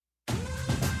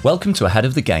Welcome to Ahead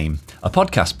of the Game, a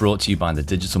podcast brought to you by the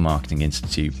Digital Marketing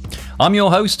Institute. I'm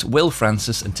your host, Will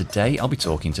Francis, and today I'll be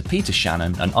talking to Peter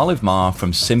Shannon and Olive Marr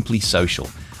from Simply Social,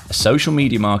 a social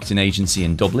media marketing agency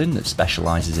in Dublin that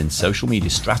specialises in social media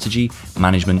strategy,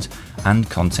 management, and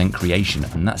content creation.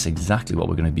 And that's exactly what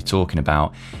we're going to be talking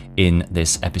about in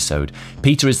this episode.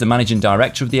 Peter is the managing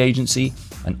director of the agency,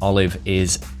 and Olive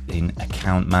is an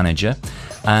account manager.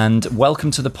 And welcome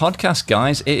to the podcast,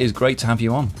 guys. It is great to have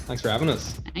you on. Thanks for having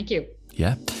us. Thank you.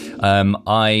 Yeah.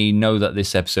 I know that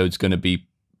this episode's going to be,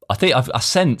 I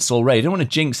sense already, I don't want to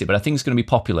jinx it, but I think it's going to be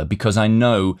popular because I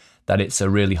know that it's a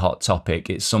really hot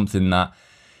topic. It's something that,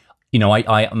 you know,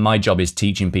 my job is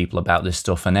teaching people about this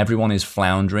stuff, and everyone is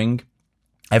floundering.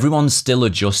 Everyone's still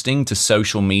adjusting to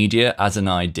social media as an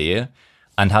idea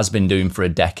and has been doing for a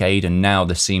decade. And now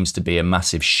there seems to be a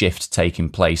massive shift taking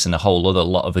place and a whole other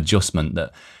lot of adjustment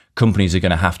that companies are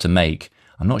going to have to make.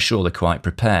 I'm not sure they're quite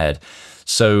prepared.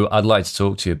 So I'd like to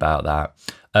talk to you about that.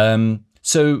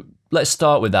 So let's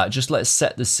start with that. Just let's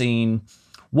set the scene.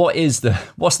 What's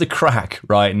the crack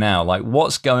right now? Like,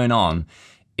 what's going on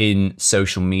in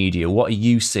social media? What are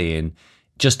you seeing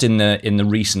just in the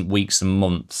recent weeks and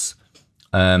months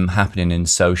happening in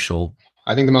social?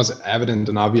 I think the most evident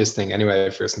and obvious thing anyway,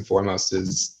 first and foremost,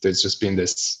 is there's just been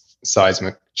this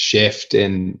seismic shift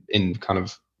in kind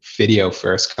of video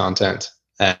first content.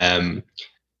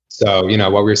 So, you know,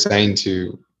 what we're saying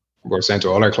to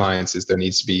all our clients is there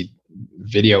needs to be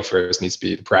video first, needs to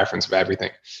be the preference of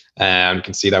everything. You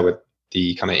can see that with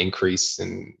the kind of increase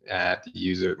in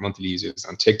the monthly users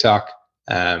on TikTok.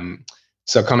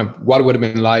 So kind of what it would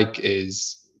have been like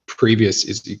is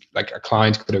like a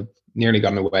client could have nearly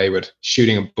gotten away with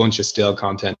shooting a bunch of still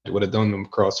content. It would have done them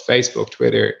across Facebook,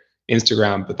 Twitter,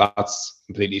 Instagram, but that's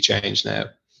completely changed now.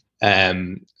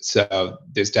 So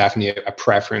there's definitely a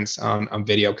preference on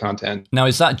video content. Now,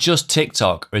 is that just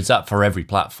TikTok or is that for every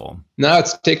platform? No,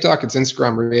 it's TikTok, it's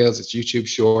Instagram Reels, it's YouTube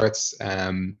Shorts.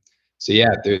 So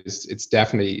yeah, it's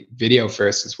definitely video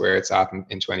first is where it's at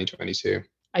in 2022.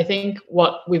 I think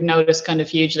what we've noticed kind of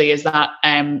hugely is that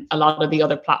a lot of the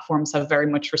other platforms have very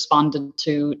much responded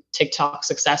to TikTok's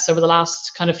success over the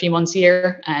last kind of few months,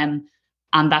 year. And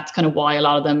that's kind of why a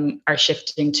lot of them are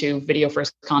shifting to video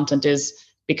first content, is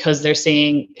because they're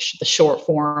seeing the short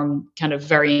form kind of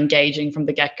very engaging from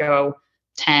the get-go.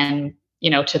 10 to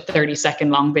 30-second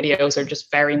long videos are just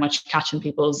very much catching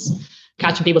people's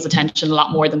attention a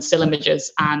lot more than still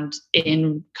images. And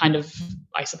in kind of,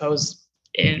 I suppose,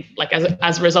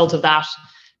 as a result of that,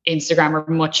 Instagram are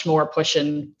much more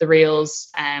pushing the reels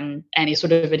and any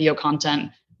sort of video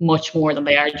content much more than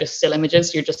they are just still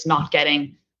images. You're just not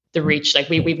getting the reach. Like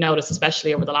we've noticed,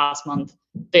 especially over the last month,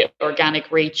 the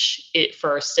organic reach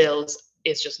for stills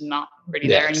is just not really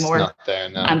there anymore. It's not there,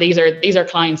 no. And these are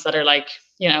clients that are like,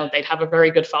 they'd have a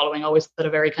very good following, always had a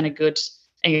very kind of good,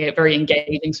 very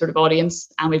engaging sort of audience.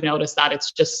 And we've noticed that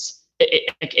it's just,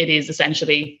 it is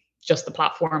essentially just the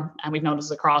platform, and we've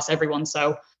noticed across everyone.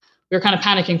 So we were kind of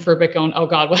panicking for a bit, going, oh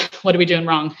God, what are we doing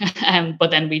wrong? But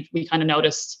then we kind of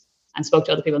noticed and spoke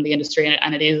to other people in the industry,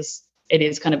 and it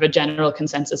is kind of a general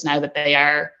consensus now that they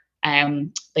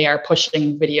are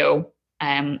pushing video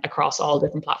across all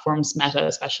different platforms, Meta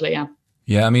especially.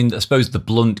 Yeah, I mean, I suppose the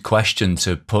blunt question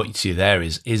to put to you there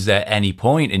is there any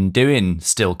point in doing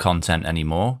still content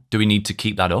anymore? Do we need to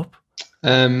keep that up?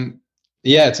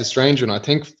 Yeah, it's a strange one. I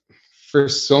think for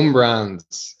some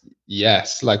brands,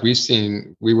 yes. Like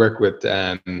we work with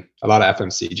a lot of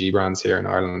FMCG brands here in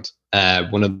Ireland.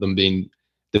 One of them being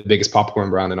the biggest popcorn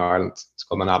brand in Ireland. It's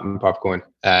called Manhattan Popcorn.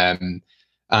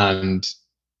 And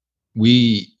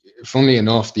we, funnily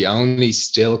enough, the only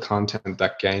still content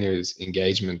that gainers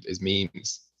engagement is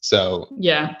memes. So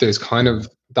yeah, there's kind of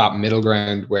that middle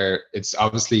ground where it's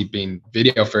obviously been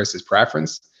video first as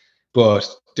preference, but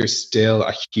there's still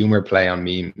a humor play on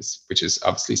memes, which is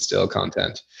obviously still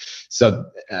content. So,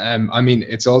 I mean,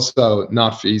 it's also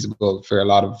not feasible for a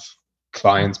lot of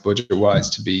clients budget-wise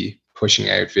to be pushing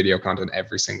out video content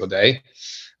every single day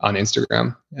on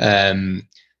Instagram.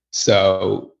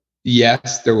 So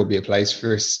yes, there will be a place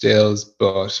for stills,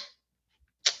 but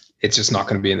it's just not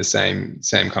going to be in the same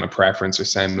kind of preference or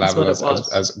same level as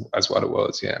what it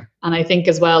was. Yeah. And I think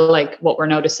as well, like what we're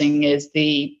noticing is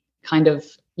the kind of,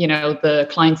 the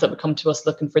clients that would come to us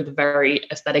looking for the very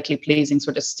aesthetically pleasing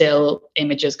sort of still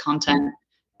images content.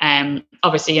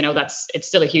 Obviously, it's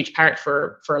still a huge part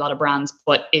for a lot of brands,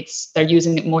 but they're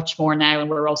using it much more now. And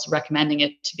we're also recommending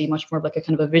it to be much more like a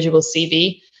kind of a visual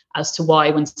CV as to why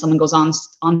when someone goes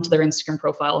onto their Instagram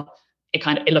profile,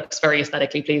 it looks very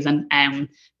aesthetically pleasing.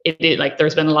 Like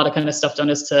there's been a lot of kind of stuff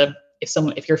done as to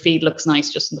if your feed looks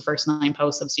nice just in the first 9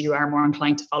 posts, obviously you are more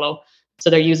inclined to follow So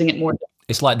they're using it more.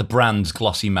 It's like the brand's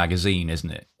glossy magazine,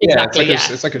 isn't it? Exactly.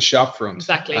 It's like a shop front.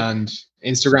 Exactly. And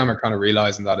Instagram are kind of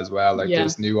realizing that as well. Like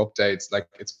there's new updates. Like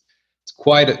it's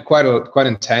quite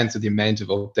intense with the amount of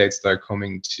updates that are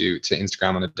coming to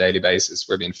Instagram on a daily basis.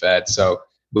 We're being fed. So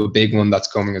the big one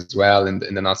that's coming as well in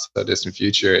the not so distant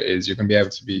future is you're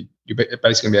basically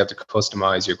gonna be able to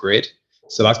customize your grid.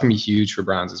 So that's gonna be huge for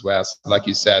brands as well. So like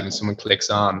you said, when someone clicks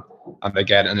on and they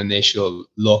get an initial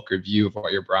look or view of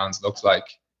what your brands looks like,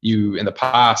 in the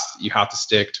past you have to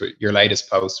stick to your latest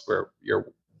post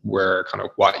where kind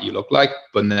of what you look like,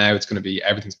 but now it's going to be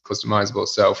everything's customizable.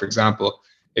 So for example,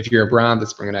 if you're a brand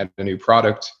that's bringing out a new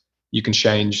product, you can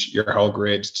change your whole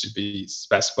grid to be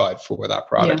specified for that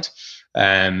product.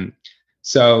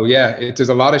 So there's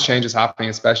a lot of changes happening,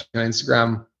 especially on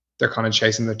Instagram. They're kind of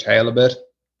chasing their tail a bit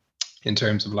in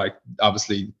terms of like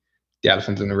obviously the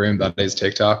elephant in the room that is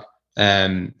TikTok.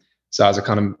 So as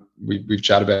we've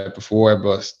chatted about it before,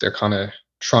 but they're kind of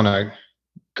trying to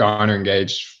garner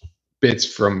engage bits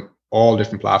from all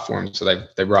different platforms. So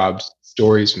they robbed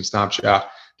stories from Snapchat,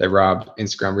 they robbed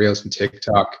Instagram Reels from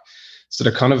TikTok. So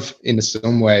they're kind of in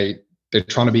some way they're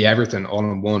trying to be everything all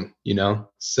in one, you know.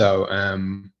 So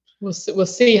we'll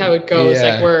see how it goes.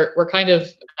 Like we're kind of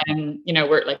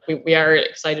we're like we are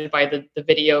excited by the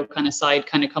video kind of side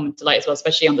kind of coming to light as well,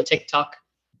 especially on the TikTok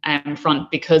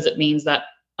front, because it means that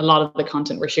a lot of the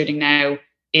content we're shooting now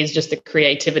is just the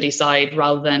creativity side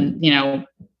rather than,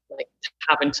 like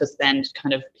having to spend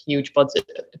kind of huge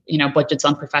budgets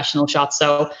on professional shots.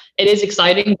 So it is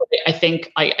exciting, but I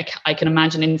think I can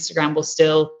imagine Instagram will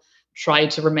still try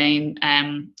to remain,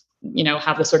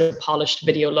 have the sort of polished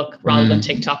video look rather than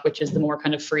TikTok, which is the more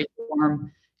kind of free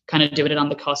form, kind of doing it on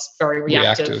the cusp, very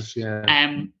reactive.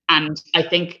 And I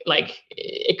think like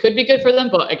it could be good for them,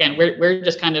 but again, we're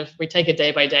just kind of, we take it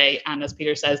day by day. And as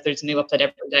Peter says, there's a new update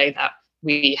every day that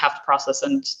we have to process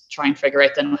and try and figure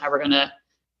out then how we're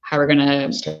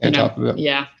gonna stay on top of it.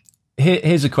 Yeah.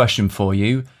 Here's a question for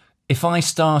you. If I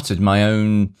started my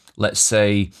own, let's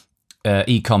say,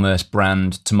 e-commerce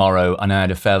brand tomorrow, and I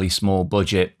had a fairly small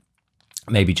budget,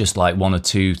 maybe just like €1,000 or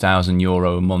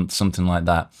 €2,000 a month, something like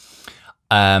that.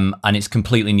 And it's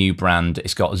completely new brand.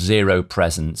 It's got zero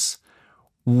presence.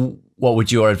 What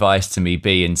would your advice to me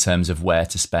be in terms of where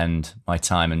to spend my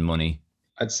time and money?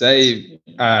 I'd say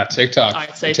TikTok.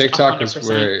 I'd say TikTok 100%. is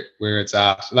where it's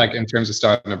at. Like in terms of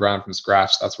starting a brand from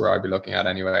scratch, that's where I'd be looking at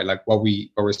anyway. Like what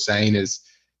we're saying is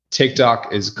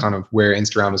TikTok is kind of where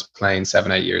Instagram was playing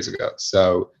 7-8 years ago.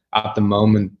 So at the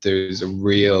moment, there's a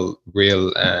real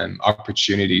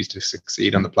opportunity to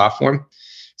succeed on the platform.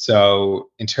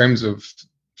 So in terms of,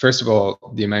 first of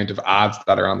all, the amount of ads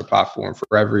that are on the platform,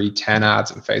 for every 10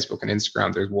 ads on Facebook and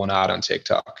Instagram, there's one ad on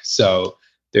TikTok. So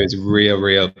there's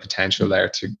real potential there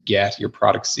to get your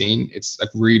product seen. It's like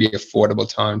really affordable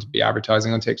time to be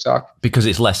advertising on TikTok. Because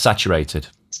it's less saturated.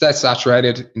 It's less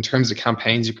saturated in terms of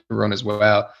campaigns you can run as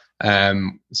well.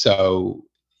 So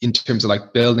in terms of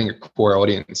like building a core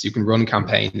audience, you can run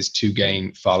campaigns to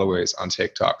gain followers on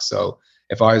TikTok. So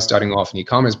if I was starting off an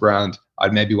e-commerce brand,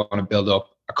 I'd maybe want to build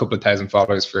up a couple of thousand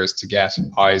followers first to get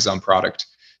eyes on product.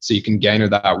 So you can gain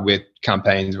that with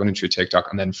campaigns running through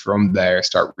TikTok, and then from there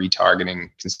start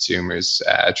retargeting consumers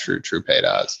through paid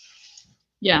ads.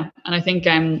 Yeah, and I think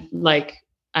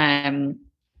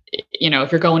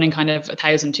if you're going in kind of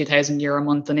 €1,000-2,000 a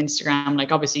month on Instagram,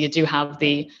 like obviously you do have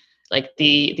the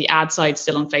ad side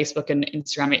still on Facebook and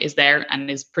Instagram is there and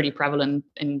is pretty prevalent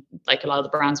in like a lot of the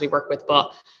brands we work with.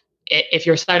 But if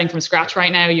you're starting from scratch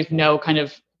right now, you've no kind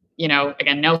of,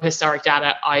 again, no historic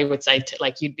data, I would say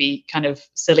you'd be kind of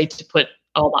silly to put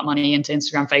all that money into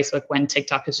Instagram, Facebook when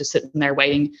TikTok is just sitting there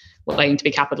waiting to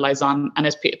be capitalized on. And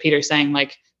as Peter's saying,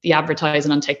 like the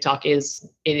advertising on TikTok is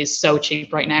so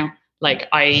cheap right now. Like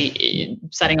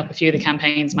setting up a few of the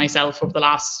campaigns myself over the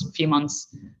last few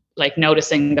months, like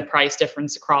noticing the price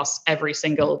difference across every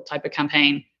single type of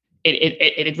campaign,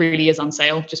 it really is on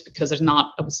sale just because there's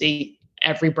not, obviously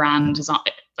every brand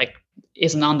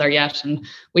isn't on there yet. And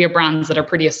we have brands that are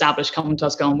pretty established coming to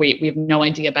us going, we have no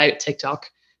idea about TikTok.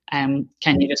 Can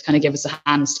you just kind of give us a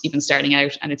hand even starting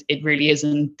out? And it really is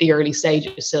in the early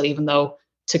stages still, even though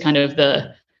to kind of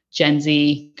the Gen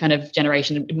Z kind of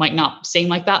generation, it might not seem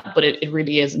like that, but it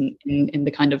really is in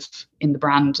the kind of in the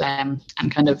brand and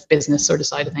kind of business sort of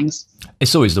side of things.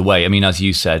 It's always the way. I mean, as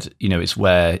you said, it's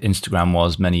where Instagram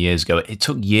was many years ago. It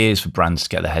took years for brands to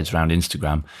get their heads around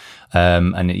Instagram.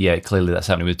 Clearly that's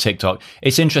happening with TikTok.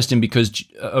 It's interesting because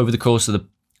over the course of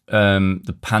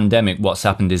the pandemic, what's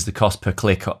happened is the cost per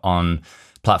click on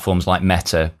platforms like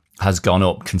Meta has gone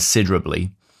up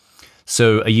considerably.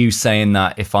 So are you saying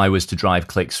that if I was to drive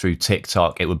clicks through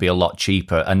TikTok, it would be a lot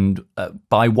cheaper? And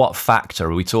by what factor?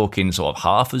 Are we talking sort of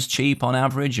half as cheap on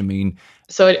average? I mean,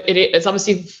 so it's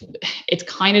obviously, it's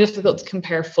kind of difficult to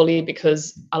compare fully,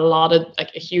 because a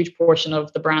huge portion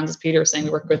of the brands, as Peter was saying, we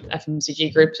work with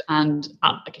FMCG groups and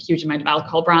like a huge amount of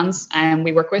alcohol brands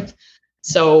we work with.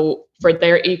 So for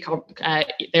their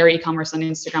e-commerce on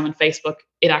Instagram and Facebook,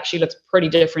 it actually looks pretty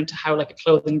different to how like a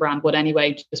clothing brand would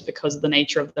anyway, just because of the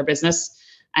nature of their business.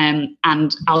 And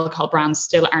alcohol brands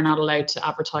still are not allowed to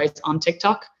advertise on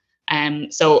TikTok.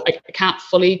 So I can't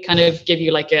fully kind of give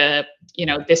you like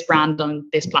this brand on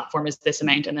this platform is this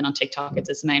amount, and then on TikTok it's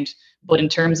this amount. But in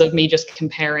terms of me just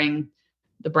comparing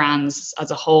the brands as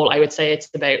a whole, I would say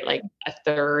it's about like a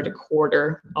third, a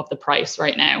quarter of the price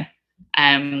right now.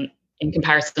 In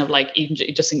comparison of like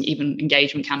even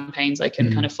engagement campaigns, I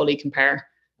can kind of fully compare.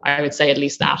 I would say at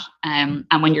least that. And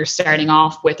when you're starting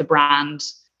off with a brand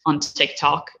on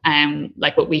TikTok,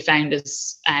 like what we found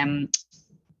is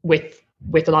with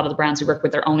a lot of the brands we work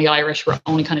with, they're only Irish. We're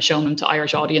only kind of showing them to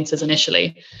Irish audiences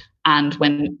initially. And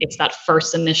when it's that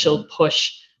first initial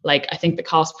push, like I think the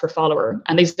cost per follower,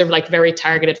 and these are like very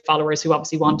targeted followers who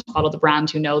obviously want to follow the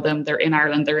brand, who know them, they're in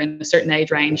Ireland, they're in a certain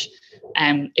age range.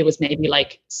 It was maybe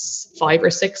like 5 or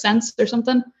 6 cents or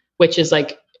something, which is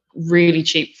like really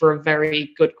cheap for a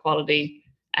very good quality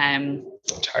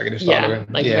targeted follower.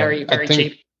 Very, very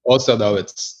cheap. Also though,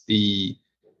 it's the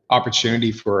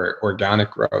opportunity for organic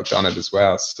growth on it as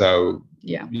well. So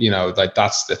like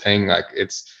that's the thing, like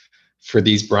it's for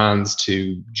these brands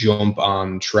to jump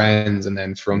on trends and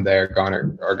then from there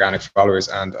garner organic followers.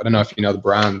 And I don't know if you know the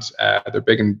brand, they're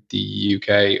big in the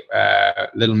UK,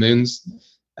 Little Moons.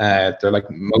 They're like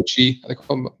mochi, they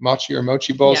call them mochi or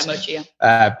mochi balls. Yeah, mochi,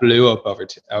 yeah. Blew up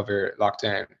over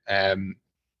lockdown. And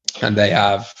they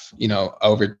have,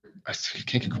 over, I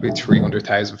think it could be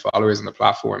 300,000 followers on the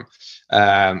platform,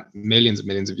 millions and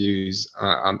millions of views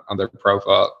on their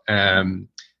profile,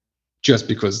 just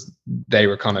because they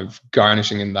were kind of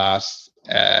garnishing in that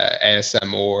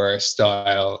ASMR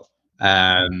style,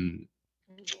 I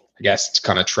guess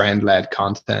kind of trend-led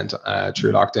content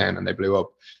through lockdown, and they blew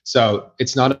up. So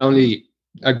it's not only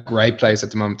a great place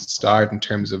at the moment to start in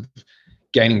terms of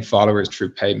gaining followers through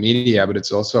paid media, but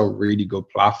it's also a really good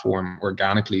platform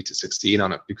organically to succeed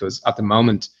on it, because at the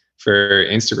moment for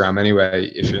Instagram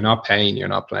anyway, if you're not paying, you're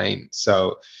not playing.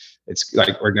 So it's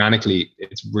like organically,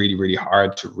 it's really, really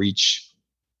hard to reach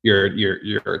your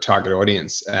target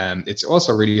audience. It's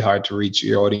also really hard to reach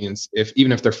your audience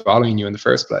even if they're following you in the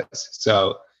first place.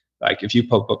 So like if you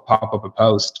pop up a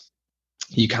post,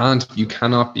 you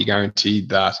cannot be guaranteed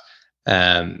that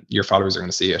your followers are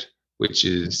going to see it, which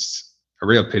is a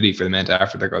real pity for the amount of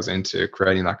effort that goes into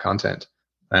creating that content.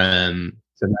 So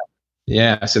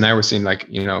now we're seeing, like,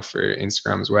 for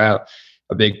Instagram as well,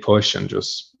 a big push and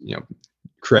just,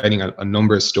 creating a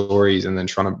number of stories and then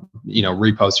trying to,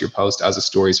 repost your post as a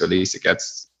story, so at least it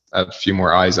gets a few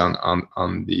more eyes on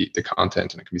the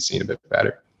content and it can be seen a bit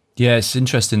better. Yeah, it's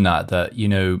interesting that the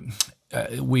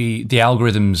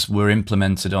algorithms were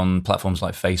implemented on platforms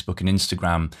like Facebook and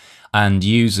Instagram, and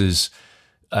users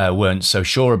weren't so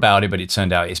sure about it, but it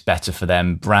turned out it's better for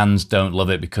them. Brands don't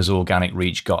love it because organic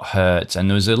reach got hurt, and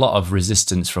there was a lot of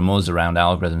resistance from us around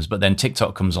algorithms. But then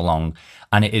TikTok comes along,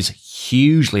 and it is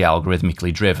hugely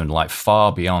algorithmically driven, like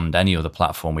far beyond any other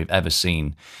platform we've ever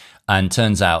seen. And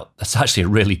turns out that's actually a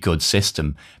really good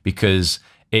system, because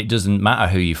it doesn't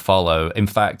matter who you follow. In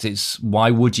fact,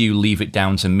 why would you leave it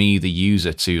down to me, the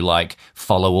user, to like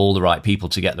follow all the right people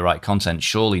to get the right content?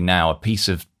 Surely now a piece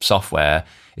of software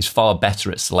is far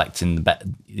better at selecting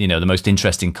the most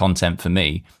interesting content for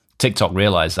me. TikTok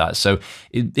realized that. So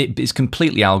it's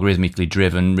completely algorithmically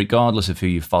driven, regardless of who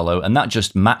you follow. And that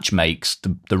just match makes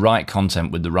the right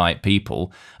content with the right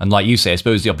people. And like you say, I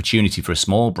suppose the opportunity for a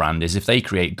small brand is if they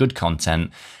create good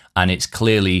content and it's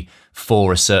clearly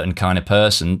for a certain kind of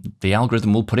person, the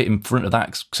algorithm will put it in front of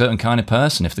that certain kind of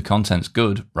person if the content's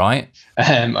good, right?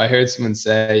 I heard someone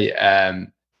say,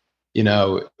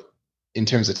 in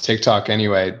terms of TikTok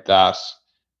anyway, that,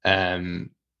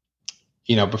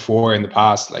 before in the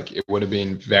past, like it would have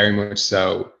been very much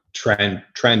so trend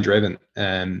driven.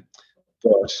 And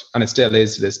it still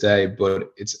is to this day,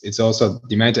 but it's also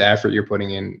the amount of effort you're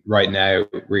putting in right now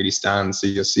really stands. So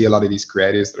you'll see a lot of these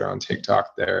creators that are on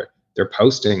TikTok, they're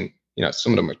posting,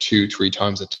 some of them are 2-3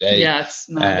 times a day. Yeah, it's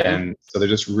mad. So they're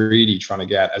just really trying to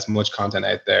get as much content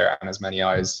out there and as many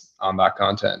eyes on that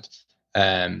content.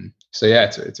 So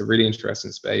yeah, it's a really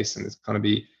interesting space, and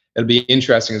it'll be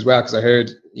interesting as well, because I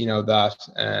heard, that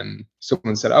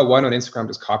someone said, oh, why don't Instagram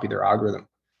just copy their algorithm?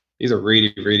 these are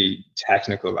really, really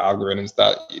technical algorithms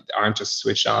that aren't just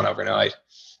switched on overnight.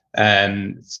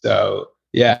 And so,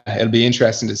 yeah, it'll be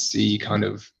interesting to see kind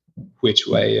of which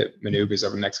way it maneuvers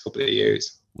over the next couple of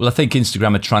years. Well, I think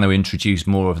Instagram are trying to introduce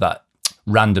more of that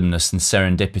randomness and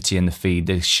serendipity in the feed.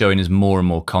 They're showing us more and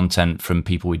more content from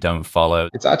people we don't follow.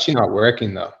 It's actually not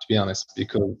working though, to be honest,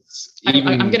 because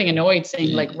I'm getting annoyed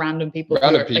seeing like random people who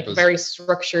are like very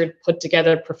structured, put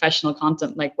together professional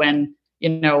content. Like when, you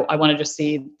know, I want to just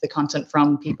see the content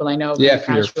from people I know. Yeah,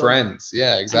 from your friends.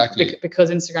 Yeah, exactly.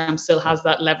 Because Instagram still has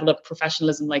that level of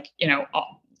professionalism. Like, you know,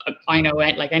 I know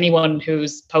like anyone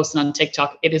who's posting on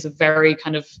TikTok, it is a very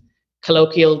kind of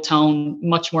colloquial tone,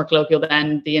 much more colloquial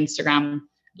than the Instagram,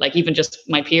 like even just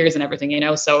my peers and everything, you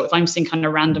know. So if I'm seeing kind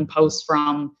of random posts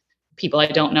from people I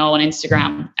don't know on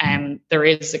Instagram, there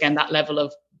is again that level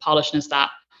of polishness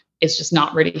that is just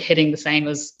not really hitting the same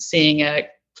as seeing a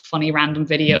funny random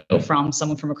video from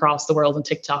someone from across the world on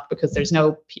TikTok, because there's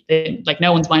no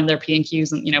one's minding their P and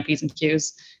Qs and, you know, P's and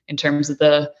Qs in terms of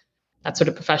that sort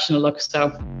of professional look. So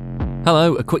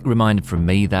hello, a quick reminder from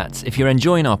me that if you're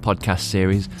enjoying our podcast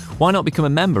series, why not become a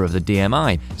member of the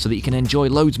DMI so that you can enjoy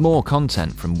loads more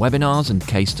content, from webinars and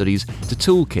case studies to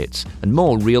toolkits and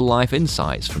more real-life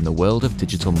insights from the world of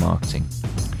digital marketing.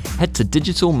 Head to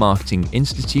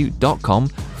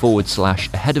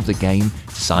digitalmarketinginstitute.com/ahead of the game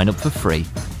to sign up for free.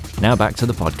 Now back to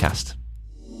the podcast.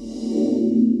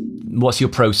 What's your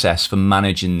process for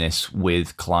managing this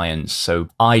with clients? So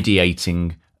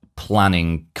ideating,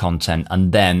 planning content,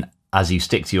 and then as you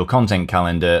stick to your content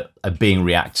calendar, being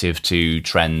reactive to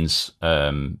trends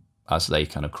as they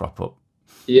kind of crop up?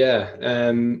 Yeah,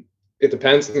 it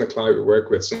depends on the client we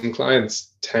work with. Some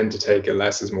clients tend to take a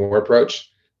less is more approach.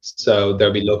 So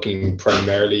they'll be looking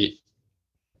primarily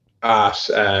at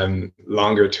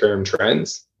longer term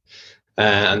trends.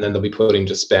 And then they'll be putting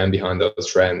just spend behind those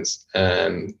trends.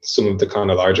 Some of the kind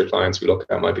of larger clients we look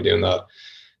at might be doing that.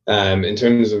 In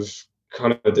terms of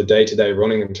kind of the day-to-day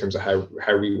running, in terms of how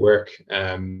we work.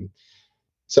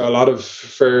 So a lot of,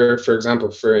 for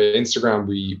example, for Instagram,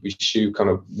 we shoot kind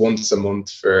of once a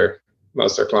month for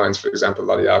most of our clients, for example, a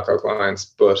lot of the alcohol clients,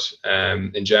 but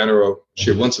in general,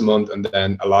 shoot once a month, and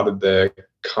then a lot of the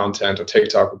content on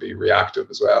TikTok will be reactive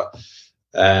as well.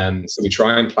 So we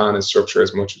try and plan and structure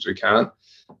as much as we can.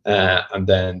 And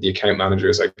then the account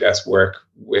managers, I guess, work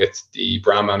with the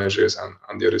brand managers on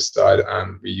the other side,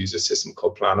 and we use a system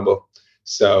called Planable.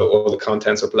 So all the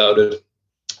content's uploaded,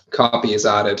 copy is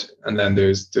added, and then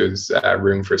there's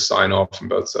room for sign off from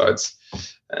both sides.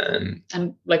 And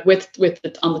like with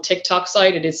on the TikTok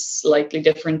side, it is slightly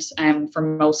different. For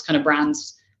most kind of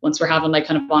brands, once we're having like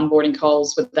kind of onboarding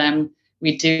calls with them,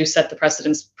 we do set the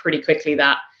precedence pretty quickly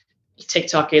that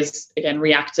TikTok is, again,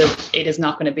 reactive. It is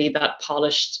not going to be that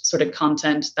polished sort of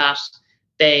content that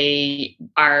they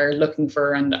are looking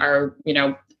for and are, you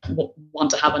know,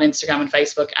 want to have on Instagram and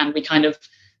Facebook. And we kind of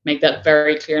make that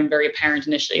very clear and very apparent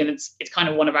initially. And it's kind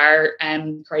of one of our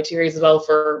criteria as well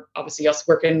for obviously us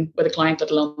working with a client,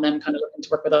 let alone them kind of looking to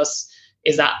work with us,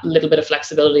 is that little bit of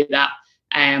flexibility that,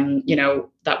 you know,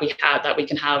 that we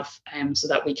can have, so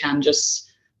that they can just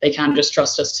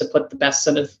trust us to put the best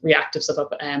sort of reactive stuff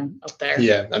up there.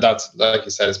 Yeah, and that's, like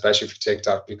you said, especially for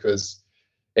TikTok, because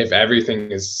if everything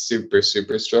is super,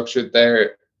 super structured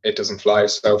there, it doesn't fly.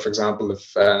 So, for example,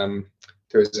 if there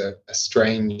was a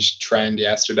strange trend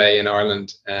yesterday in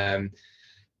Ireland that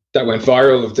went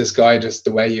viral of this guy, just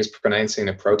the way he was pronouncing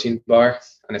a protein bar,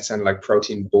 and it sounded like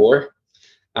protein bore.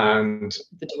 And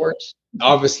the Dort.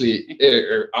 Honestly,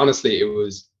 it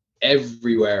was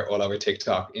everywhere all over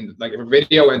TikTok. In like, if a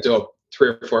video went up, 3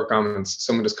 or 4 comments,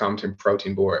 someone just commenting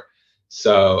protein bore.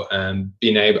 So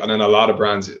being able, and then a lot of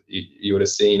brands you would have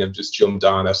seen have just jumped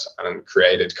on it and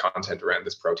created content around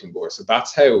this protein bore. So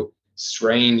that's how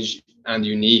strange and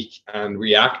unique and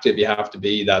reactive you have to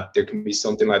be, that there can be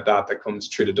something like that comes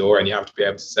through the door, and you have to be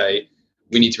able to say,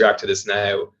 we need to react to this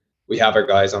now. We have our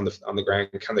guys on the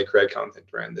ground. Can they create content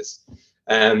around this?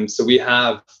 So we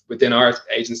have, within our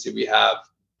agency, we have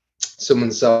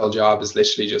someone's sole job is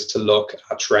literally just to look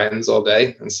at trends all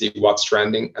day and see what's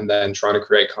trending, and then trying to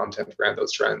create content around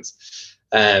those trends.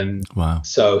 Wow.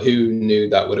 So who knew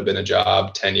that would have been a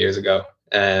job 10 years ago?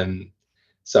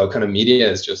 So kind of media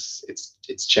is just,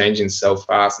 it's changing so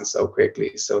fast and so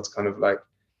quickly. So it's kind of like,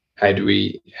 how do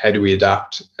we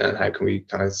adapt, and how can we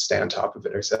kind of stay on top of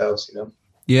it ourselves, you know?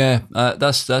 Yeah,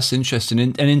 that's interesting.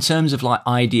 And in terms of like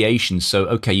ideation, so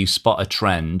okay, you spot a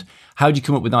trend. How do you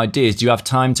come up with ideas? Do you have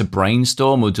time to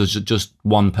brainstorm, or does just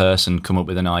one person come up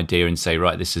with an idea and say,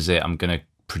 right, this is it, I'm going to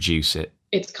produce it?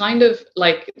 it's kind of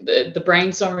like the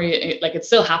brainstorming, like it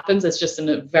still happens. It's just in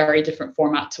a very different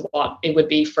format to what it would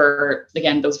be for,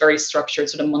 again, those very structured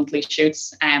sort of monthly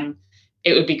shoots.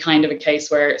 It would be kind of a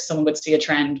case where someone would see a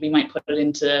trend, we might put it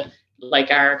into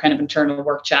like our kind of internal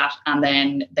work chat, and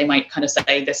then they might kind of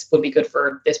say this would be good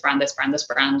for this brand, this brand, this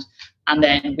brand, and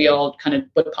then we all kind of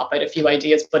would pop out a few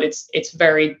ideas. But it's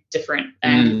very different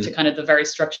to kind of the very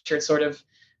structured sort of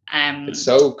it's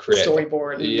so creative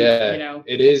storyboard. Yeah, you know,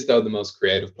 it is though the most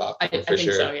creative platform for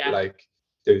sure. So, yeah. Like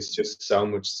there's just so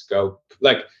much scope.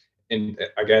 Like, in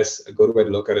I guess a good way to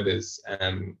look at it is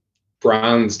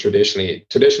brands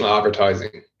traditional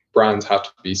advertising brands have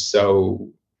to be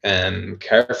so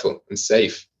careful and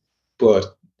safe,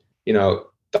 but you know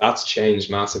that's changed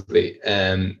massively.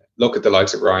 Look at the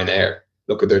likes of Ryanair,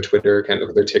 look at their Twitter account, look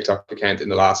at their TikTok account in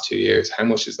the last 2 years. How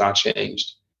much has that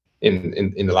changed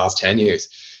in the last 10 years?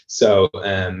 So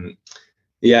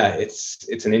yeah,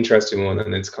 it's an interesting one,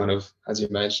 and it's kind of, as you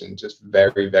mentioned, just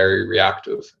very, very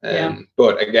reactive.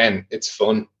 But again, it's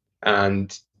fun,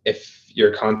 and if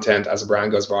your content as a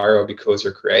brand goes viral because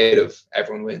you're creative,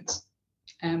 everyone wins.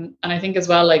 And I think as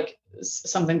well, like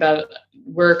something that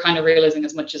we're kind of realizing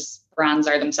as much as brands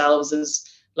are themselves is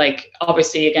like,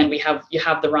 obviously, again, you have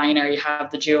the Ryanair, you have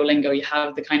the Duolingo, you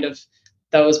have the kind of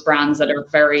those brands that are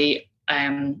very,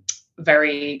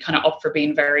 very kind of up for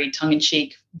being very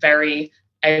tongue-in-cheek, very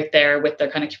out there with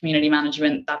their kind of community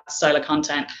management, that style of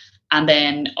content. And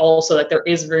then also like there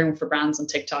is room for brands on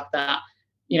TikTok that,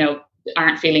 you know,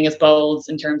 aren't feeling as bold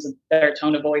in terms of their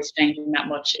tone of voice changing that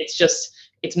much.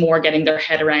 It's more getting their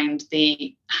head around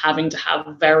the having to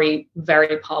have very,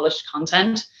 very polished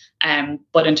content.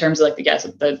 But in terms of like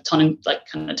the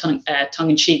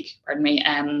tongue-in-cheek,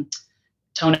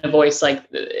 tone of voice, like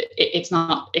it's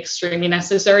not extremely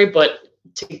necessary, but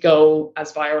to go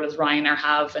as viral as Ryanair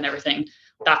have and everything,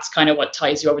 that's kind of what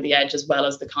ties you over the edge as well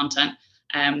as the content.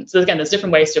 So again, there's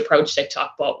different ways to approach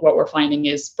TikTok, but what we're finding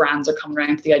is brands are coming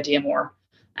around to the idea more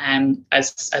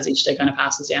as each day kind of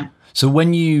passes. Yeah. So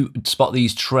when you spot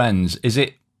these trends, is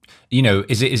it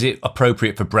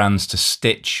appropriate for brands to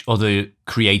stitch other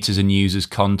creators and users'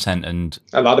 content? And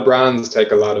a lot of brands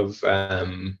take a lot of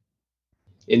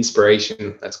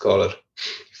inspiration, let's call it,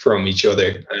 from each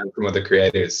other and from other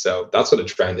creators. So that's what a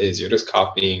trend is. You're just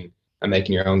copying and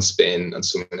making your own spin on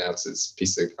someone else's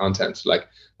piece of content. Like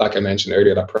I mentioned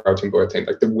earlier, that protein board thing,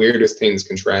 like the weirdest things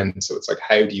can trend. So it's like,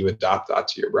 how do you adapt that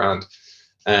to your brand?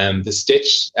 The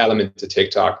stitch element to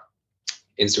TikTok,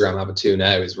 Instagram have it too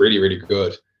now, is really, really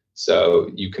good. So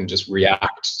you can just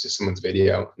react to someone's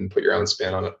video and put your own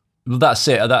spin on it. Well, that's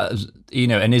it.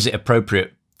 And is it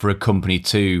appropriate for a company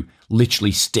to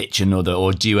literally stitch another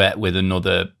or duet with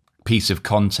another piece of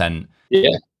content?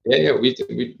 Yeah, we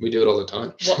do it all the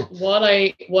time. What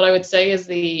I would say is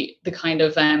the kind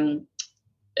of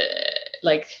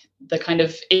like the kind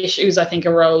of issues I think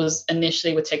arose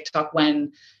initially with TikTok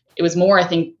when it was more, I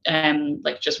think,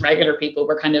 like just regular people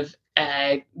were kind of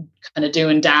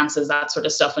doing dances, that sort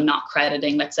of stuff, and not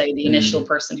crediting, let's say, the initial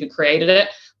person who created it.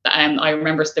 I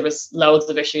remember there was loads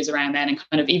of issues around then, and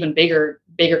kind of even bigger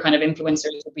kind of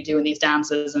influencers would be doing these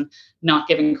dances and not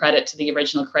giving credit to the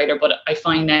original creator. But I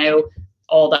find now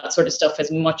all that sort of stuff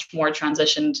has much more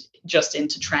transitioned just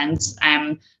into trends.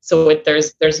 So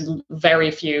there's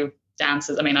very few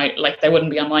dances. I mean, they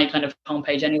wouldn't be on my kind of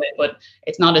homepage anyway, but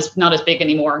it's not as big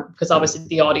anymore because obviously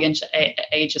the audience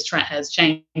age has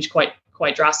changed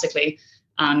quite drastically.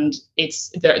 And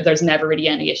there's never really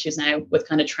any issues now with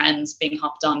kind of trends being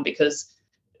hopped on because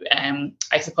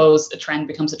I suppose a trend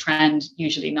becomes a trend,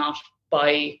 usually not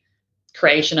by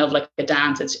creation of like a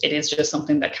dance. It is just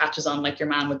something that catches on, like your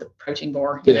man with the protein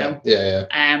bar, you know? Yeah.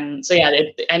 So yeah,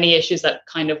 any issues that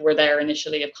kind of were there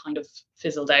initially have kind of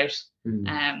fizzled out.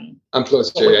 And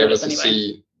plus you're able to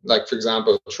see, like, for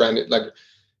example, trend, like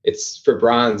it's for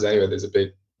brands anyway, there's a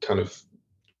big kind of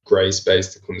gray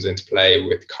space that comes into play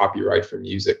with copyright for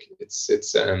music. It's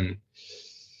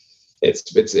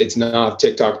not,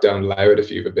 TikTok don't allow it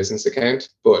if you have a business account,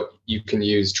 but you can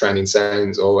use trending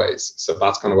sounds always. So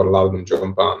that's kind of what a lot of them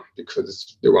jump on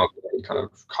because there won't be any kind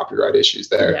of copyright issues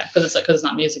there. Yeah, because it's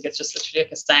not music, it's just literally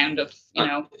like a sound of, you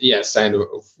know. Yeah, sound of,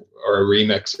 or a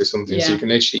remix or something. Yeah. So you can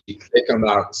literally click on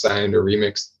that sound or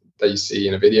remix that you see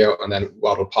in a video, and then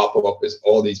what will pop up is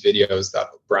all these videos that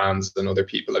brands and other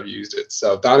people have used it.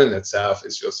 So that in itself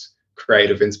is just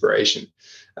creative inspiration.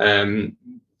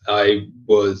 I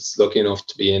was lucky enough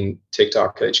to be in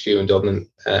TikTok HQ in Dublin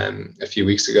a few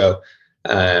weeks ago.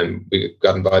 We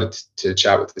got invited to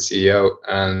chat with the CEO,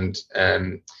 and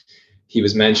he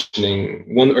was mentioning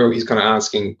he's kind of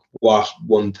asking, what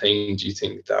one thing do you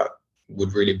think that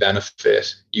would really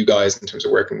benefit you guys in terms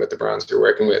of working with the brands you're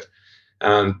working with.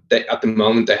 At the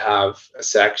moment, they have a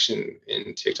section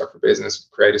in TikTok for Business,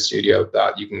 Creative Studio,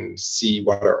 that you can see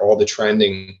what are all the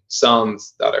trending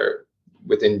songs that are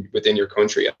within your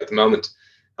country at the moment.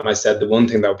 And I said the one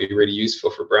thing that would be really useful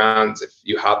for brands, if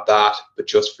you had that, but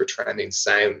just for trending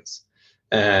sounds.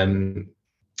 And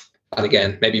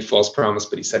again, maybe false promise,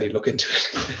 but he said he'd look into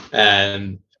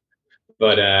it.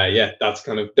 But yeah, that's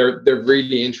kind of, they're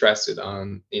really interested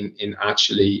in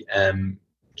actually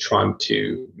trying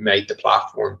to make the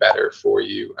platform better for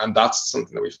you. And that's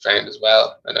something that we found as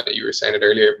well. I know you were saying it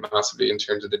earlier, massively, in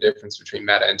terms of the difference between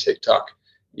Meta and TikTok.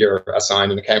 You're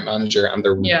assigned an account manager, and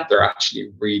they're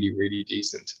actually really, really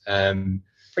decent.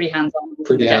 Pretty hands-on.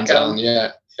 Pretty hands-on,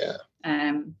 yeah.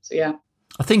 So yeah.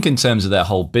 I think in terms of their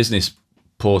whole business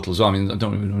portal as well, I mean, I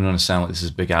don't even want to sound like this is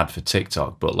a big ad for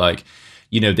TikTok, but like,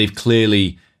 you know, they've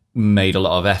clearly made a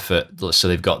lot of effort. So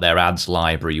they've got their ads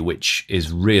library, which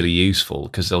is really useful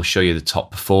because they'll show you the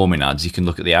top performing ads. You can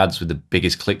look at the ads with the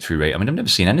biggest click-through rate. I mean, I've never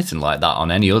seen anything like that on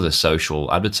any other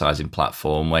social advertising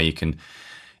platform where you can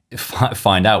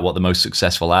find out what the most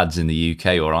successful ads in the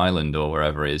UK or Ireland or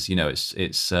wherever is. You know, it's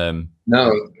no,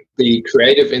 the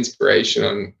creative inspiration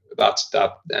on that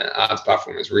ads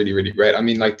platform is really, really great. I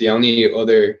mean, like, the only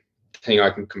other thing I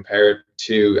can compare it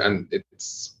to, and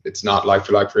it's not like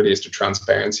for like really, is the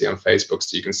transparency on Facebook.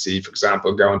 So you can see, for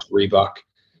example, going to Reebok,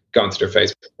 going to their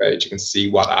Facebook page, you can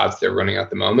see what ads they're running at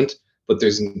the moment. But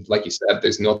there's, like you said,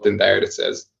 there's nothing there that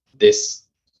says this.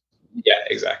 Yeah,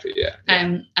 exactly. Yeah.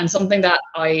 And something that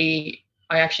I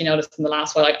actually noticed in the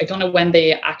last while, I don't know when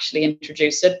they actually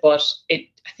introduced it, but I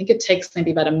think it takes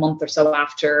maybe about a month or so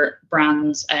after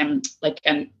brands, like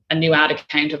a new ad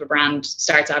account of a brand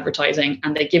starts advertising,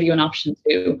 and they give you an option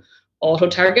to auto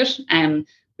target,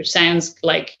 which sounds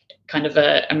like kind of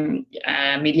a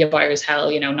media buyer's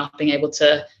hell, you know, not being able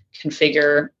to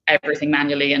configure everything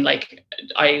manually. And like,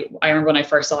 I remember when I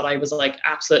first saw it, I was like,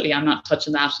 absolutely, I'm not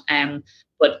touching that.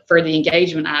 But for the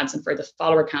engagement ads and for the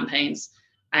follower campaigns,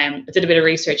 I did a bit of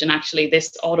research, and actually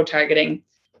this auto targeting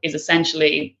is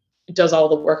essentially does all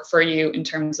the work for you in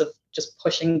terms of just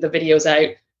pushing the videos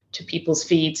out to people's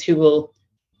feeds who will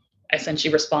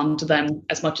essentially respond to them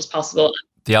as much as possible.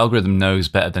 The algorithm knows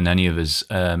better than any of us.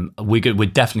 We're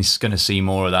definitely going to see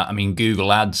more of that. I mean,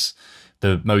 Google Ads,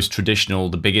 the most traditional,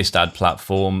 the biggest ad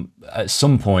platform, at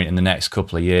some point in the next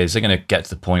couple of years, they're going to get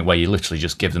to the point where you literally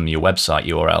just give them your website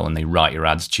URL and they write your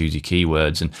ads, choose your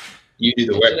keywords, and you do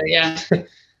the work. Yeah.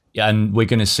 Yeah, and we're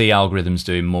going to see algorithms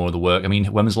doing more of the work. I mean,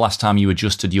 when was the last time you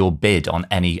adjusted your bid on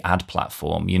any ad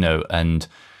platform? You know, and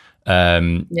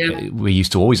we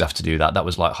used to always have to do that. That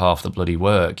was like half the bloody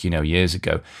work, you know, years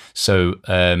ago. So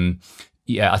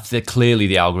yeah, I think clearly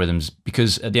the algorithms,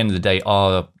 because at the end of the day,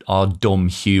 our dumb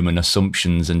human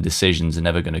assumptions and decisions are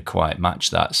never going to quite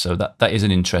match that. So that is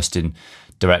an interesting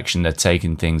direction they're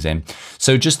taking things in.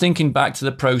 So just thinking back to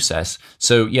the process.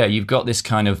 So yeah, you've got this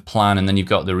kind of plan, and then you've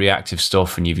got the reactive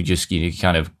stuff, and you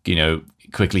kind of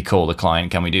quickly call the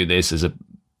client, can we do this, as a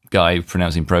guy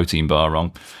pronouncing protein bar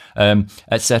wrong,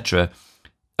 etc.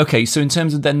 Okay, so in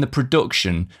terms of then the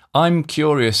production, I'm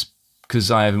curious, because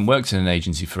I haven't worked in an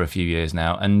agency for a few years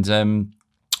now, and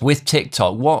with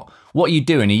TikTok, what are you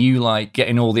doing? Are you like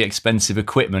getting all the expensive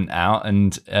equipment out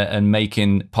and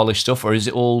making polished stuff, or is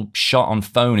it all shot on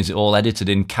phone? Is it all edited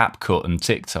in CapCut and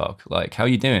TikTok? Like, how are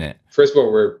you doing it? First of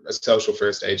all, we're a social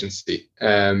first agency,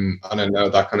 and I know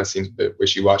that kind of seems a bit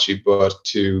wishy-washy, but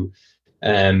to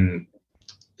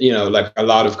like a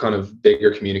lot of kind of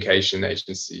bigger communication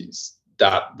agencies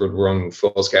that would run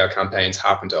full-scale campaigns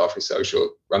happen to offer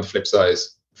social. On the flip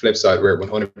side, we're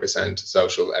 100%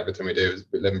 social. Everything we do is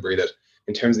we live and breathe it.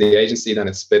 In terms of the agency, then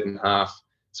it's split in half.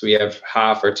 So we have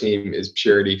half our team is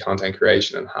purely content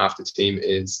creation, and half the team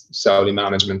is solely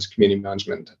management, community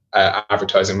management,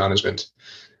 advertising management,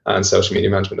 and social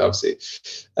media management, obviously.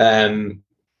 In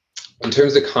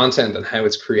terms of content and how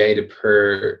it's created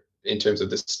in terms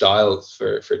of the style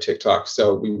for TikTok.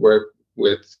 So we work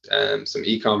with some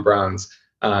e-com brands,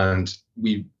 and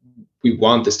we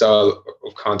want the style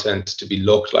of content to be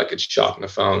looked like it's shot on a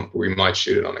phone, but we might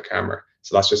shoot it on a camera.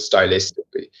 So that's just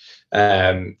stylistically.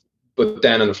 But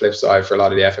then on the flip side, for a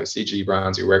lot of the FMCG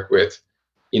brands we work with,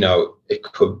 it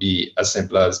could be as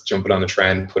simple as jumping on a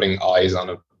trend, putting eyes on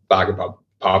a bag of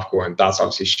popcorn. That's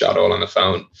obviously shot all on the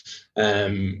phone.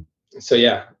 So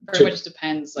yeah, very much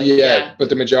depends. But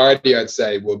the majority, I'd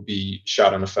say, would be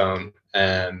shot on a phone.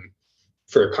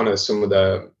 For kind of some of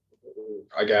the,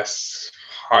 I guess,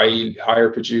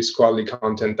 higher produced quality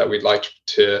content that we'd like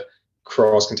to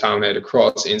cross-contaminate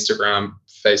across Instagram,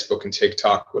 Facebook, and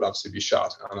TikTok would obviously be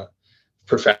shot on a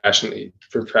professionally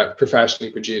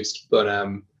produced. But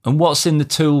and what's in the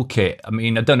toolkit? I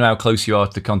mean, I don't know how close you are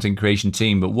to the content creation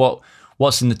team, but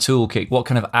what's in the toolkit? What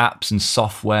kind of apps and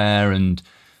software and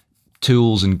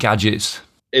tools and gadgets?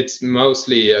 It's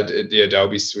mostly the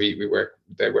Adobe suite.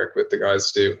 They work with the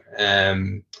guys too.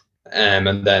 And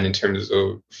then in terms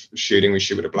of shooting, we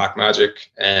shoot with a Blackmagic.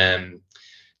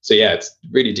 So yeah, it's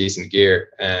really decent gear.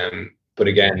 But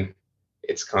again,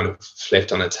 it's kind of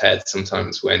flipped on its head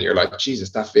sometimes when you're like,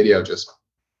 Jesus, that video just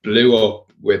blew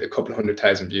up with a couple of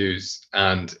 100,000 views,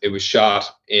 and it was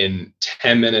shot in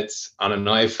 10 minutes on an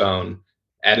iPhone,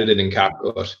 edited in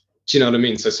CapCut. Do you know what I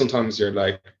mean? So sometimes you're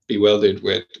like bewildered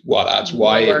with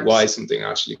why something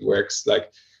actually works.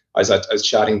 Like I was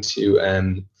chatting to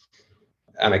an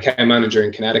account manager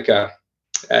in Kinetica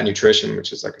Nutrition,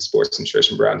 which is like a sports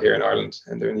nutrition brand here in Ireland,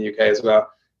 and they're in the UK as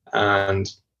well.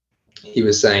 And he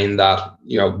was saying that,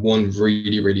 one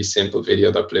really, really simple video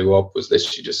that blew up was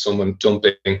literally just someone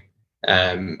dumping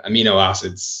amino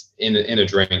acids in a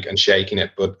drink and shaking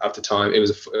it. But at the time, it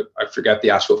was I forget the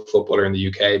actual footballer in the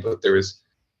UK, but there was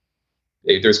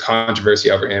controversy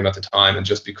over him at the time, and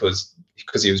just because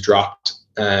he was dropped,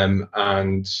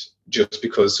 and just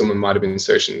because someone might have been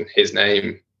searching his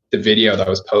name, the video that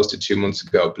was posted 2 months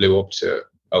ago blew up to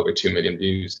over 2 million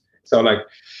views. So like,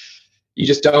 you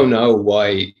just don't know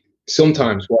why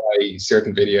certain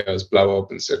videos blow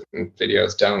up and certain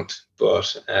videos don't.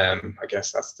 But I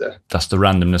guess that's the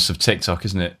randomness of TikTok,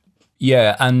 isn't it?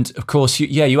 Yeah, and of course,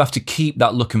 you have to keep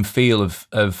that look and feel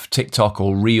of TikTok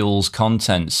or Reels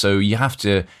content. So you have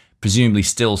to, presumably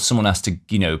still, someone has to,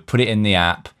 put it in the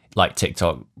app, like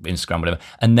TikTok, Instagram, whatever,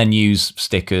 and then use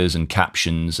stickers and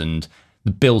captions and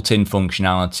the built-in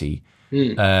functionality.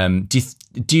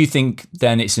 Do you think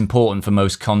then it's important for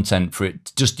most content for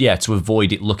it just, to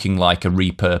avoid it looking like a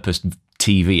repurposed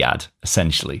TV ad,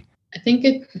 essentially? I think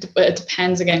it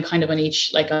depends again, kind of on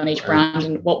each brand,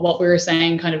 and what we were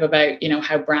saying kind of about,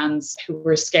 how brands who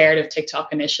were scared of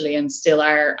TikTok initially and still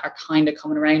are kind of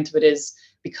coming around to it is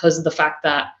because of the fact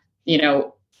that,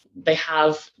 they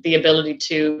have the ability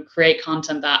to create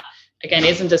content that, again,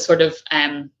 isn't a sort of,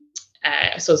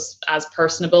 so as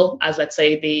personable as, let's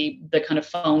say, the kind of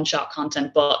phone shot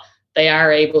content, but they are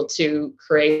able to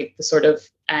create the sort of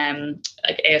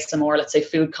like ASMR, let's say,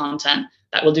 food content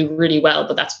that will do really well,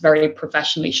 but that's very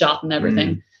professionally shot and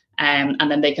everything.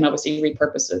 And then they can obviously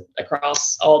repurpose it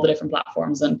across all the different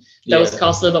platforms, and those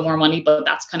cost a little bit more money, but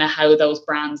that's kind of how those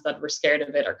brands that were scared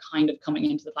of it are kind of coming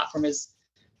into the platform, is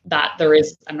that there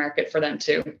is a market for them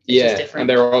too. And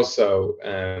they're also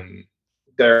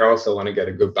want to get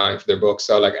a good bang for their buck.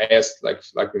 So like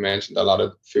we mentioned, a lot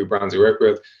of food brands we work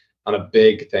with, and a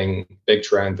big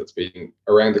trend that's been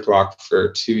around the clock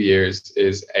for 2 years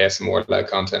is ASMR led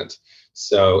content.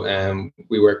 So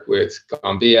we work with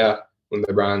Glanbia, one of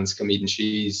the brands, Come Eat and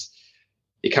Cheese.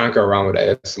 You can't go wrong with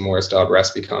ASMR style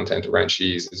recipe content around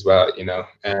cheese as well,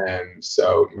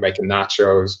 so making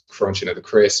nachos, crunching of the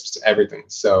crisps, everything.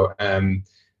 So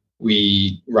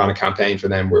we ran a campaign for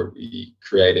them where we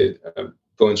created a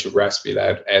bunch of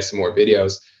recipe-led ASMR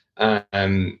videos,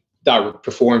 that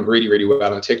performed really, really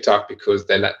well on TikTok because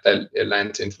it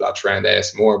lent into that trend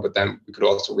ASMR. But then we could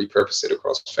also repurpose it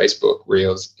across Facebook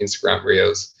Reels, Instagram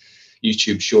Reels,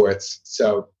 YouTube Shorts.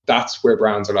 So that's where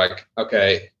brands are like,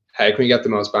 okay, how can we get the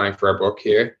most bang for our buck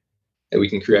here? And we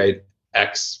can create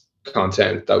X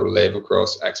content that will live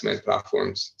across X amount of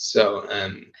platforms. So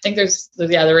I think there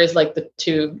is like the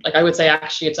two, like I would say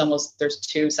actually it's almost, there's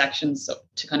two sections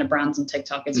to kind of brands on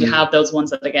TikTok. Is you have those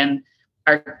ones that again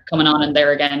are coming on and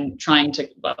they're again trying to,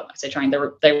 well, I say trying,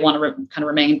 they want to kind of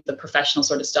remain the professional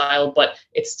sort of style, but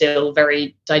it's still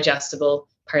very digestible,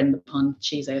 pardon the pun,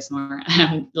 cheese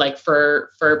ASMR, like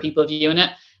for people viewing it.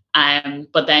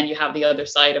 But then you have the other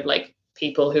side of like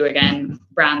people who, again,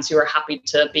 brands who are happy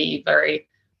to be very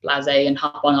blasé and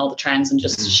hop on all the trends and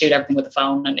just shoot everything with the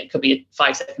phone, and it could be a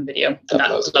 5-second video and that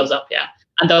blows up. Yeah,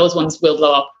 and those ones will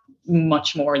blow up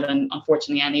much more than,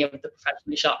 unfortunately, any of the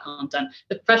professionally shot content.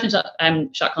 The professionally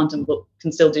shot content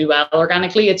can still do well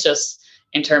organically. It's just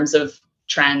in terms of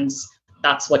trends,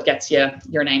 that's what gets you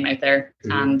your name out there,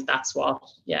 and that's what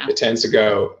it tends to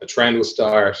go. A trend will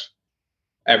start,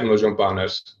 everyone will jump on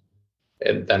it,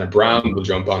 and then a brand will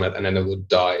jump on it, and then it will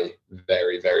die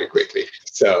very, very quickly.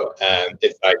 So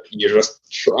it's like you're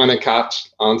just trying to catch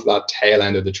onto that tail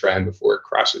end of the trend before it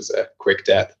crashes a quick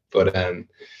death. But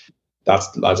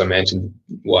that's, as I mentioned,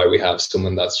 why we have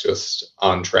someone that's just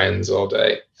on trends all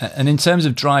day. And in terms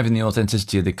of driving the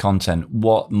authenticity of the content,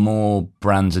 what more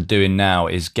brands are doing now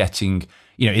is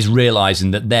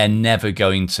realizing that they're never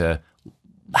going to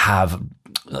have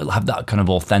have that kind of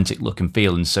authentic look and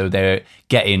feel, and so they're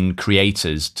getting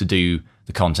creators to do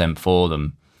the content for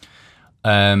them.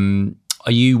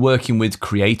 Are you working with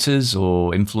creators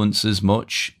or influencers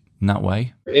much in that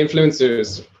way?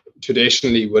 Influencers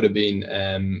traditionally would have been,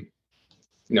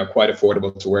 quite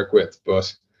affordable to work with,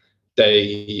 but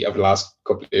they, over the last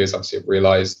couple of years, obviously have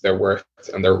realized their worth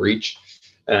and their reach.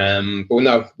 But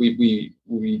no, we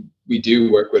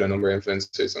do work with a number of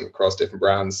influencers and across different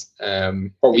brands.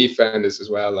 What we found is as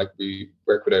well, like we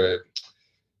work with a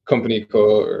brand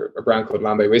called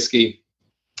Lambay Whiskey,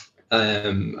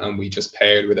 and we just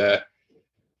paired with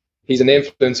he's an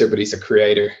influencer, but he's a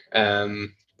creator.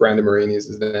 Brandon Marini is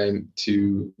his name,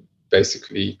 to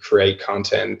basically create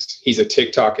content. He's a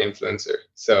TikTok influencer,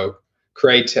 so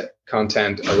create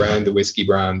content around the whiskey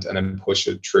brand and then push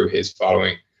it through his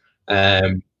following.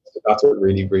 So that's a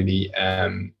really, really,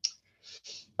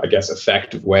 I guess,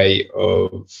 effective way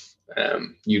of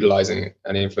utilizing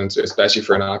an influencer, especially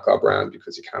for an alcohol brand,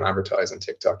 because you can't advertise on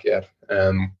TikTok yet.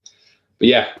 But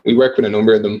yeah, we work with a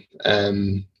number of them.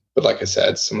 But like I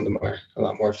said, some of them are a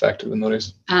lot more effective than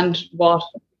others. And what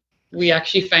we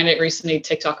actually found out recently,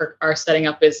 TikTok are setting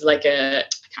up is like I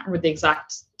can't remember the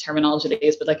exact terminology it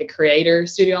is, but like a creator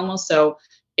studio almost. So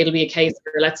it'll be a case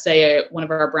where, let's say one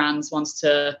of our brands wants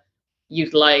to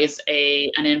utilize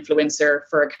an influencer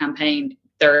for a campaign.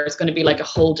 There's going to be like a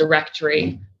whole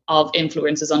directory of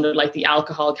influencers under like the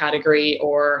alcohol category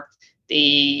or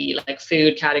the like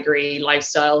food category,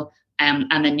 lifestyle.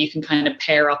 And then you can kind of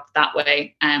pair up that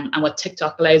way. And what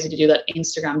TikTok allows you to do that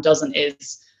Instagram doesn't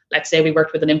is, let's say we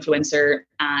worked with an influencer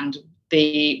and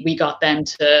we got them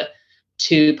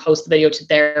to post the video to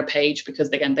their page because,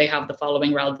 again, they have the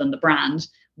following rather than the brand.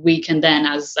 We can then,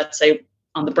 as let's say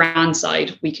on the brand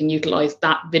side, we can utilize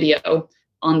that video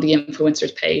on the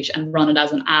influencer's page and run it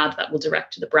as an ad that will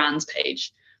direct to the brand's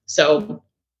page. So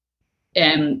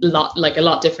a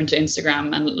lot different to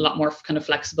Instagram and a lot more kind of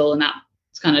flexible in that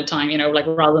kind of time, like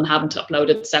rather than having to upload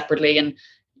it separately, and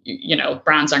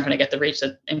brands aren't going to get the reach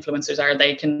that influencers are.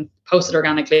 They can post it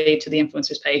organically to the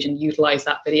influencer's page and utilize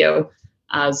that video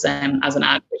as an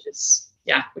ad, which is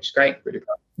great. Really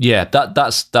cool. Yeah,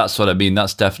 that's what I mean.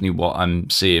 That's definitely what I'm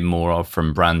seeing more of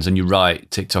from brands. And you're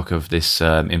right, TikTok of this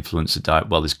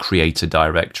this creator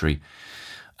directory,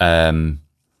 and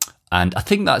I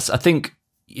think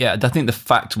the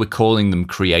fact we're calling them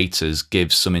creators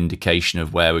gives some indication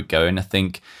of where we're going. I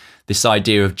think this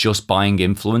idea of just buying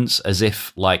influence as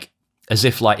if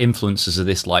influencers are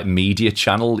this like media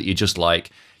channel that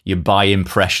you buy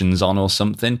impressions on or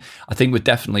something. I think we're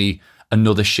definitely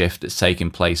another shift that's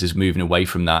taking place is moving away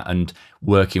from that and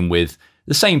working with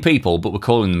the same people, but we're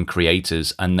calling them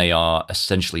creators, and they are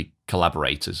essentially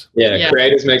collaborators. Yeah.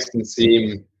 Creators makes them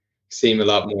seem a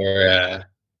lot more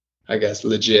I guess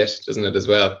legit, doesn't it, as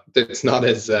well? It's not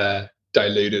as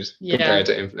diluted compared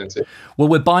to influencers. Well,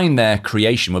 we're buying their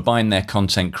creation, we're buying their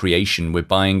content creation, we're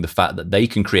buying the fact that they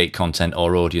can create content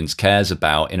our audience cares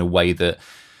about in a way that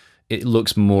it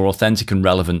looks more authentic and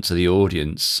relevant to the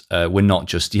audience. We're not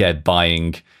just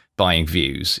buying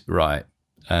views, right?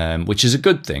 Which is a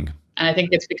good thing. And I think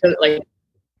it's because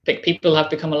like people have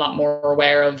become a lot more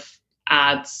aware of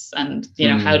ads and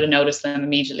how to notice them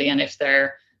immediately and if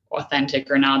they're authentic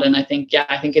or not. And I think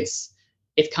it's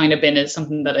kind of been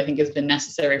something that I think has been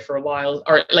necessary for a while,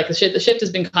 or like the shift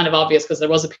has been kind of obvious because there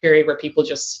was a period where people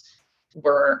just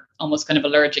were almost kind of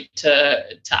allergic to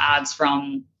ads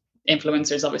from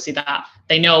influencers, obviously, that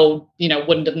they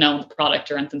wouldn't have known the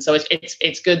product or anything. So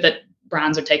it's good that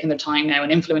brands are taking their time now,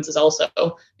 and influencers also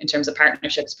in terms of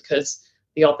partnerships, because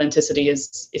the authenticity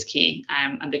is key,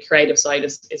 and the creative side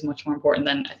is much more important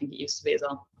than I think it used to be as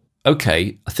well.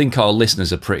 Okay, I think our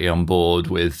listeners are pretty on board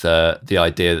with the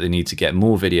idea that they need to get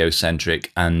more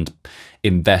video-centric and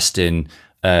invest in,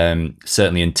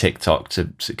 certainly in TikTok,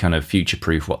 to kind of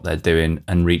future-proof what they're doing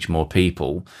and reach more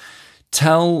people.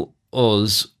 Tell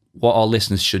us what our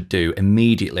listeners should do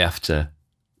immediately after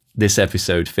this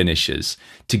episode finishes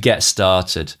to get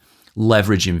started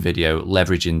leveraging video,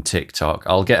 leveraging TikTok.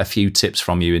 I'll get a few tips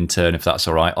from you in turn, if that's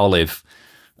all right. Olive,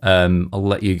 I'll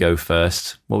let you go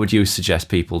first. What would you suggest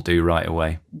people do right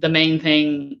away? The main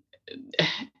thing,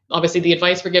 obviously the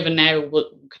advice we're given now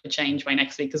could change by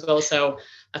next week as well. So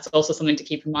that's also something to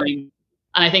keep in mind.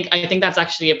 And I think that's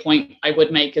actually a point I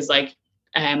would make is like,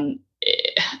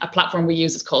 a platform we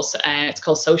use is called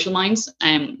Social Minds.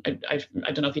 I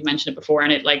don't know if you've mentioned it before,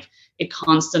 and it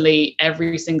constantly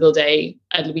every single day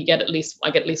I get at least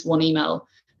one email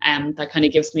that kind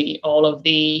of gives me all of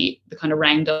the kind of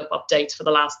roundup updates for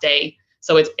the last day.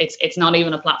 So it's not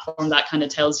even a platform that kind of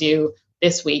tells you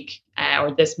this week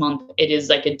or this month. It is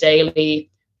like a daily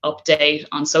update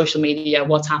on social media,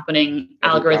 what's happening,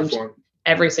 algorithms,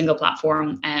 every single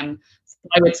platform. I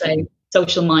would say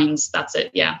Social Minds. That's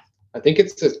it. Yeah. I think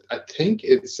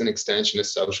it's an extension of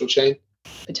Social Chain.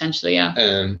 Potentially,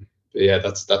 yeah. But yeah,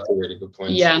 that's a really good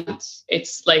point. Yeah,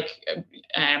 it's like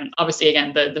obviously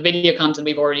again the video content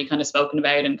we've already kind of spoken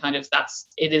about, and kind of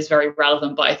it is very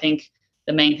relevant. But I think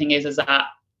the main thing is that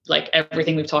like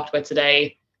everything we've talked about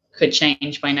today could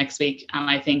change by next week, and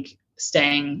I think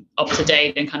staying up to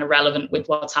date and kind of relevant with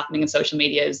what's happening in social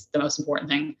media is the most important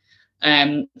thing.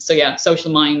 So yeah,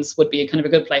 Social Minds would be kind of a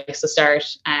good place to start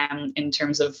in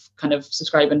terms of kind of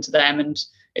subscribing to them, and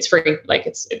it's free. Like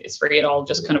it's free at all.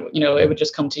 Just kind of, it would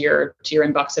just come to your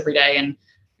inbox every day, and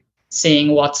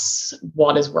seeing what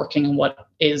is working and what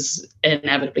is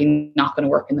inevitably not going to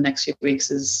work in the next few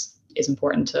weeks is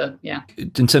important to, yeah.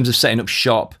 In terms of setting up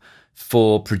shop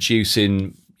for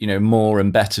producing, more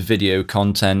and better video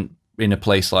content in a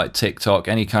place like TikTok,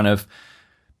 any kind of,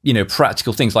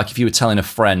 practical things, like if you were telling a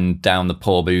friend down the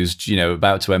pub who's,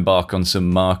 about to embark on some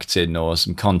marketing or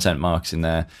some content marketing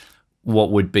there,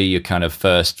 what would be your kind of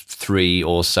first 3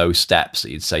 or so steps that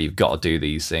you'd say you've got to do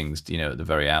these things, at the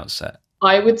very outset?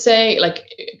 I would say, like,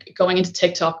 going into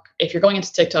TikTok, if you're going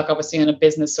into TikTok, obviously in a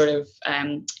business sort of,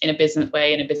 in a business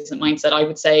way, in a business mindset, I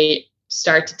would say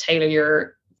start to tailor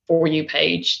your For You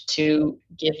page to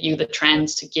give you the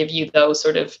trends, to give you those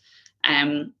sort of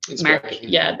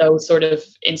those sort of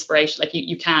inspiration. Like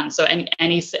you can. So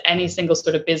any single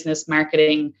sort of business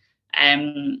marketing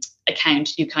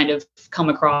account you kind of come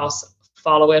across,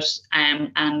 follow it,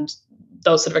 and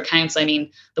those sort of accounts, I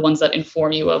mean, the ones that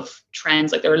inform you of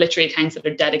trends, like there are literally accounts that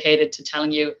are dedicated to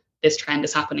telling you this trend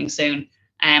is happening soon,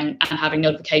 and having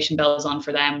notification bells on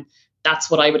for them.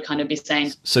 That's what I would kind of be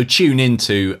saying. So tune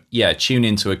into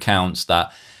accounts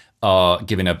that are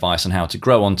giving advice on how to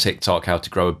grow on TikTok, how to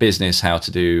grow a business, how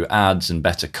to do ads and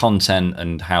better content,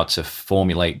 and how to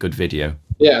formulate good video.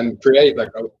 Yeah, and create, like,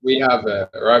 I have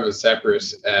a separate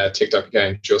TikTok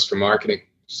account just for marketing.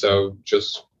 So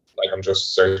I'm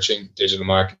just searching digital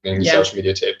marketing, social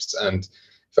media tips, and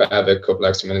if I have a couple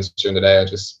extra minutes during the day, I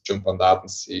just jump on that and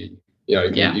see.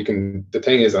 You can. The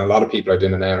thing is, and a lot of people are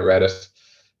doing it now on Reddit.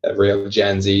 A real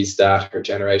Gen Z stat or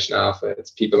Generation Alpha.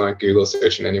 It's people aren't Google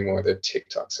searching anymore; they're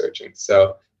TikTok searching.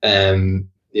 So,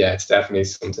 it's definitely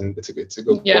something. It's a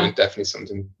good point. Definitely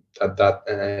something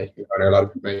that you garner a lot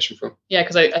of information from. Yeah,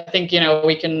 because I think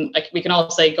we can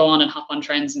all say go on and hop on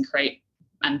trends and create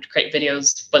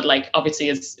videos, but like obviously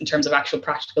is in terms of actual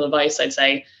practical advice, I'd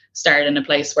say start in a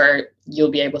place where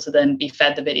you'll be able to then be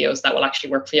fed the videos that will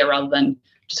actually work for you, rather than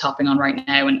just hopping on right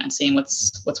now and seeing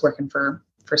what's working for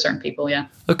certain people. Yeah.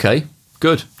 Okay,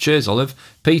 good. Cheers, Olive.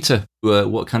 Peter,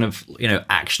 what kind of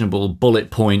actionable bullet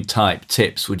point type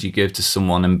tips would you give to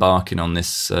someone embarking on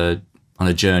this on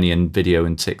a journey in video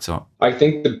and TikTok? I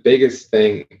think the biggest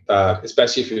thing,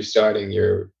 especially if you're starting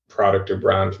your product or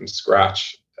brand from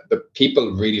scratch, the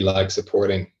people really like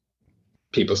supporting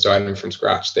people starting from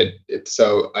scratch.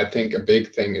 So I think a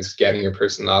big thing is getting your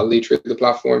personality through the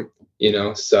platform.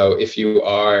 So if you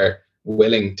are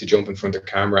willing to jump in front of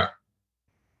camera,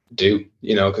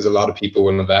 because a lot of people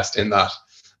will invest in that,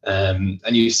 and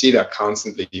you see that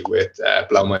constantly with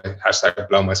blow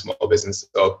my small business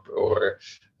up, or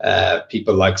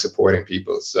people like supporting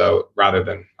people. So rather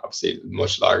than obviously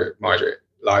much larger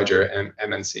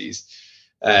MNCs.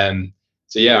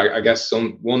 So yeah, I guess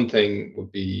one thing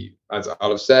would be, as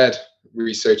Olive said,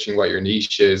 researching what your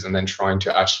niche is, and then trying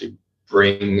to actually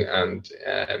bring and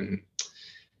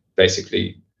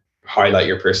basically highlight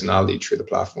your personality through the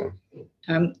platform.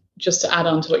 Just to add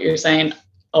on to what you're saying,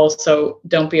 also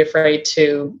don't be afraid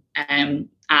to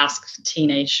ask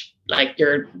teenage, like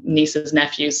your nieces,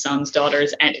 nephews, sons,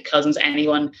 daughters, cousins,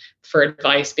 anyone for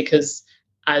advice, because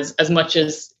as much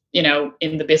as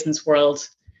in the business world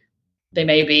they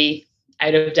may be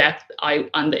out of depth,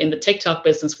 in the TikTok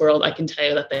business world, I can tell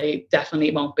you that they definitely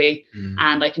won't be.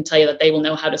 And I can tell you that they will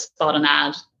know how to spot an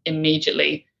ad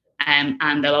immediately,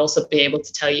 and they'll also be able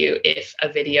to tell you if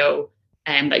a video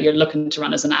that you're looking to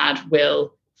run as an ad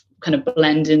will kind of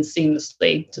blend in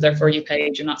seamlessly to their For You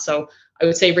page or not. So I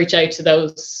would say reach out to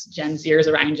those Gen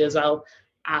Zers around you as well,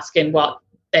 asking what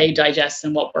they digest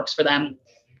and what works for them,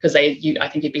 because I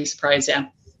think you'd be surprised.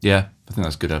 Yeah, I think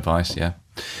that's good advice. Yeah.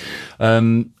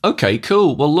 Okay,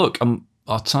 cool. Well, look,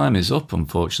 our time is up,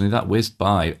 unfortunately. That whizzed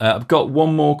by. I've got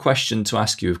one more question to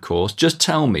ask you, of course. Just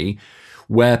tell me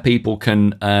where people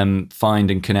can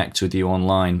find and connect with you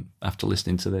online after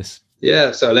listening to this.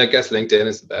 Yeah, so I guess LinkedIn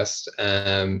is the best.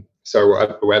 So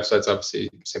our website's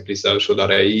obviously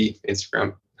simplysocial.ie,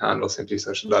 Instagram handle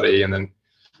simplysocial.ie, and then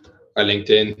our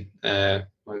LinkedIn,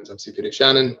 mine's obviously Peter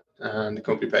Shannon. and the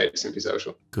company page is Simply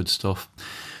Social. Good stuff.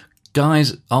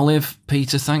 Guys, Olive,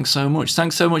 Peter, thanks so much.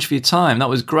 Thanks so much for your time. That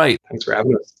was great. Thanks for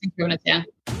having us. Thanks for having us, yeah.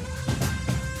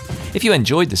 If you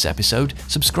enjoyed this episode,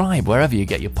 subscribe wherever you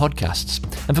get your podcasts.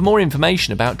 And for more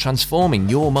information about transforming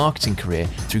your marketing career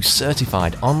through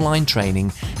certified online training,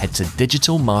 head to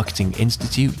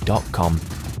digitalmarketinginstitute.com.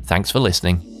 Thanks for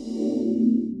listening.